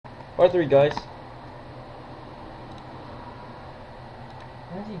Part 3, guys.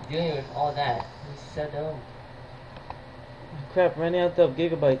 What is he doing with all that? He's so dumb. Crap, running out of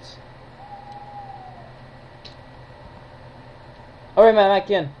gigabytes. Alright, man,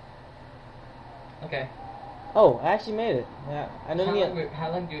 back in. Okay. Oh, I actually made it. Yeah, I don't need. How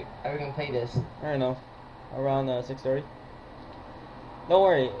long are we gonna play this? I don't know. Around 6:30. Don't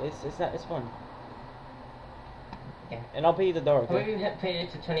worry, it's fun. Okay. And I'll pay you the dollar. How about Okay? we play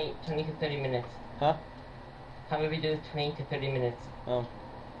it to 20 to 30 minutes? Huh? How about we do 20 to 30 minutes? Oh.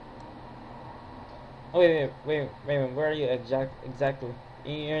 Oh wait, Raymond, where are you exactly?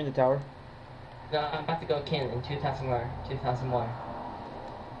 You're in the tower. No, I'm about to go Kin in 2,000 more. 2,000 more.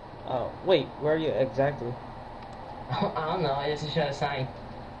 Oh, wait, where are you exactly? I don't know. I just showed a sign.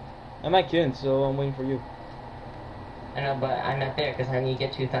 I'm at Kin, so I'm waiting for you. I know, but I'm not there because I need to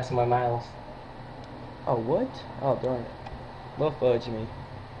get 2,000 more miles. Oh, what? Oh, darn it. What fudge me?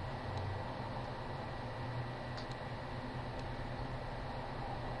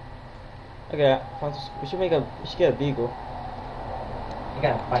 Okay, we should get a beagle. I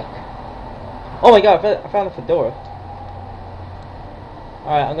got a bike. Oh my god, I found a fedora.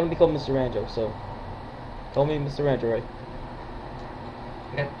 Alright, I'm gonna be called Mr. Ranjo, so call me Mr. Ranjo, right?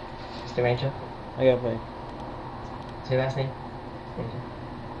 Okay. Mr. Rancho. I gotta play. Say your last name. Rancho.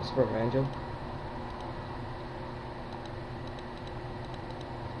 Mr. Ranjo.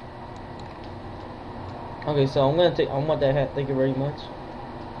 Okay, so I want that hat, thank you very much.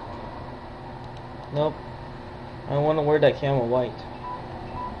 Nope. I want to wear that camel white.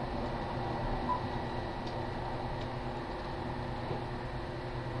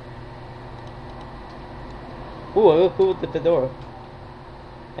 Ooh, I look cool with the fedora.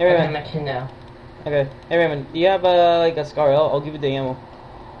 Hey, I'm Raymond. at Kin now. Okay. Hey, Raymond, do you have like a scar? I'll give you the ammo.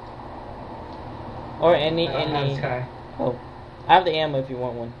 Or any. I don't have a scar. Oh, I have the ammo if you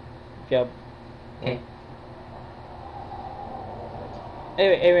want one. If you have. Okay.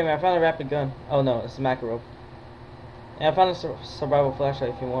 Hey, Raymond, I found a rapid gun. Oh no, it's a Makarov. And I found a survival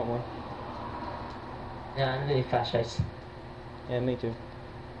flashlight if you want one. Yeah, I don't need flashlights. Yeah, me too.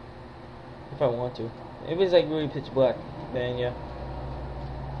 If I want to. If it's like really pitch black, then yeah.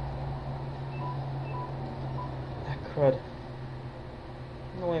 That crud.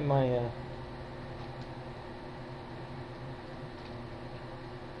 No way my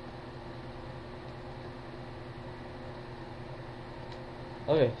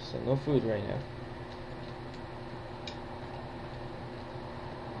Okay, so no food right now.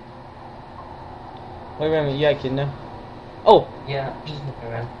 Wait, Raymond, you got a kid now? Oh! Yeah, just looking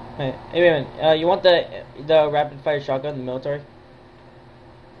around. Hey, Raymond, you want the rapid fire shotgun, the military?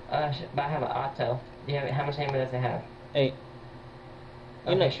 But I have an auto. Do you have how much ammo does it have? 8.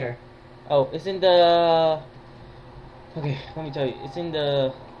 You Okay, know, sure. oh, it's in the. Okay, let me tell you, it's in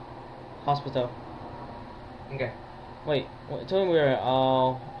the hospital. Okay. Wait, tell me where.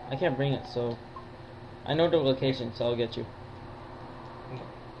 I can't bring it, so I know the location, so I'll get you. Okay.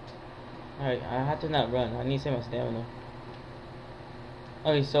 Alright, I have to not run. I need to save my stamina.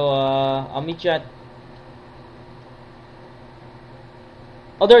 Okay, so I'll meet you at.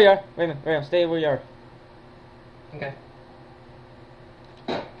 Oh, there you are, Raymond. Stay where you are. Okay.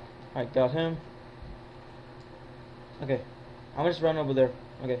 Alright, got him. Okay, I'm gonna just run over there.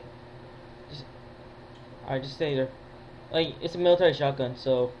 Okay. Alright, just stay there. Like, it's a military shotgun,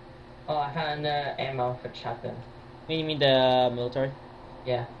 so. Oh, I found the ammo for the shotgun. You mean the military?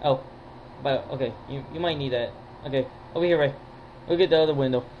 Yeah. Oh, but okay, you might need that. Okay, over here, Ray. Look at the other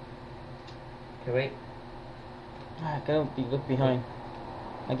window. Okay, wait. I gotta look behind.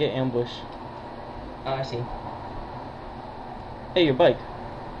 I get ambushed. Oh, I see. Hey, your bike.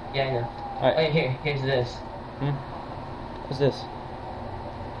 Yeah, I know. Alright. Oh, here's this. What's this?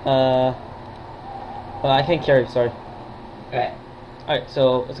 Well, I can't carry. Sorry. Alright. Alright,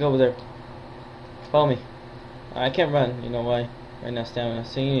 so let's go over there. Follow me. I can't run. You know why? Right now, stamina.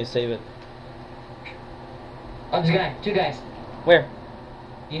 So you need to save it. Oh, there's a guy. 2 guys. Where?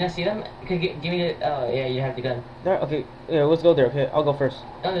 Do you not see them? Could give me the. Oh, yeah, you have the gun. There. Okay. Yeah, let's go there. Okay, I'll go first.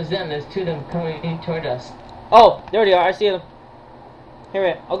 Oh, there's them. There's 2 of them coming toward us. Oh, there they are. I see them. Here,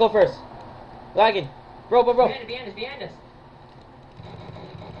 man. I'll go first. Lagging. Bro. Behind us.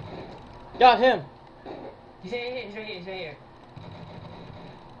 Got him. He's right here. He's right here.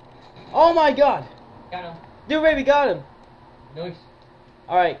 Oh my God. Got him. Dude, Ray, we got him. Nice.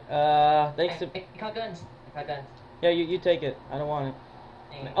 Alright, thanks to. I caught guns. Yeah, you take it. I don't want it.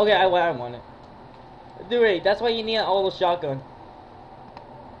 Dang it. Okay, I want it. Dude, Ray, that's why you need an old shotgun.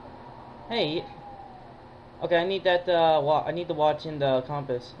 Hey. Okay, I need that, I need the watch and the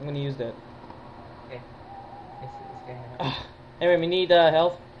compass. I'm gonna use that. Okay. This guy. Hey, Ray, we need,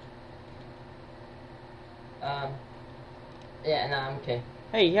 health. Yeah, no, I'm okay.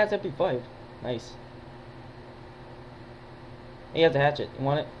 Hey, he has MP5. Nice. He has a hatchet. You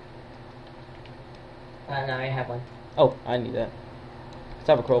want it? No, I have one. Oh, I need that. Let's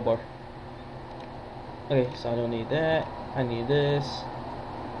have a crowbar. Okay, so I don't need that. I need this.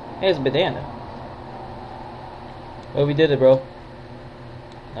 Hey, it's a bandana. Oh, we did it, bro.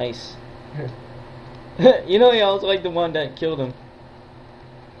 Nice. You know, I was like the one that killed him.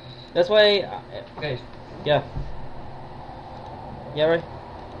 That's why. Guys. Yeah. Yeah, right?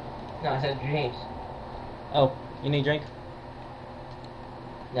 No, I said James. Oh, you need a drink?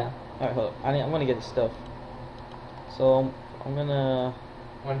 No. Alright, hold up. I'm gonna get the stuff. So, I'm gonna.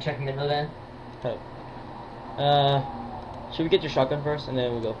 Want to check middle then? Hold up. Should we get your shotgun first, and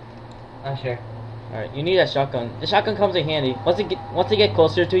then we'll go? Oh, sure. Alright, you need that shotgun. The shotgun comes in handy. Once they get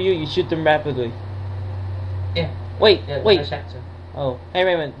closer to you, you shoot them rapidly. Yeah. Wait, Yeah, wait. no shotgun. Oh, hey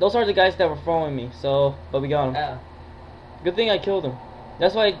Raymond, those are the guys that were following me. So, but we got them. Oh. Good thing I killed them.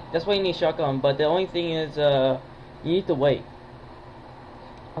 That's why you need shotgun. But the only thing is, you need to wait.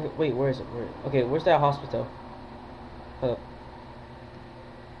 Okay, wait, where is it? Okay, where's that hospital? Hold up.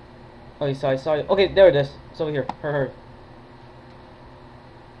 Oh, I saw it. Okay, there it is. It's over here. Hurry.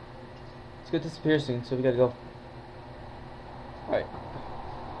 It's gonna disappear soon, so we gotta go. Alright.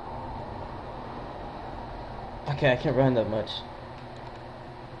 Okay, I can't run that much.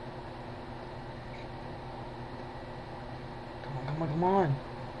 Come on.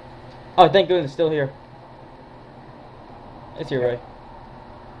 Oh, thank goodness, it's still here. It's here, right?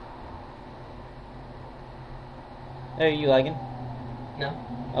 Hey, you lagging? No.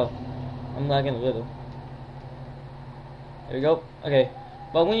 Oh, I'm lagging a little. There we go. Okay,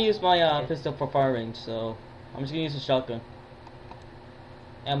 but I'm gonna use my pistol for fire range, so I'm just gonna use a shotgun.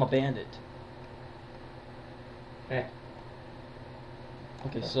 And I'm a bandit. Right.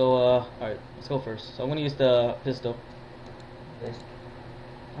 Okay, so alright, let's go first. So I'm gonna use the pistol. This.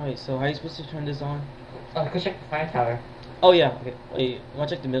 Alright, so how are you supposed to turn this on? Oh, go check the fire tower. Oh yeah, okay. Wait, you wanna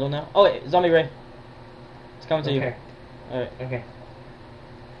check the middle now? Oh wait, zombie ray. It's coming to you. Okay. Alright. Okay.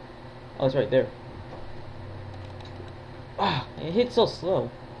 Oh, it's right there. Ah, it hits so slow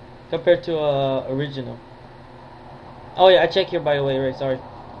compared to original. Oh yeah, I checked here by the way, Ray. Sorry.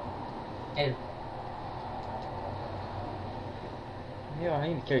 And Yeah, I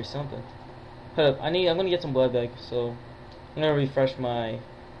need to carry something. Hold up, I'm gonna get some blood back, so I'm gonna refresh my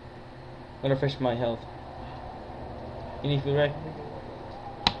health. You need food, Ray?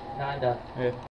 no, I don't. Okay.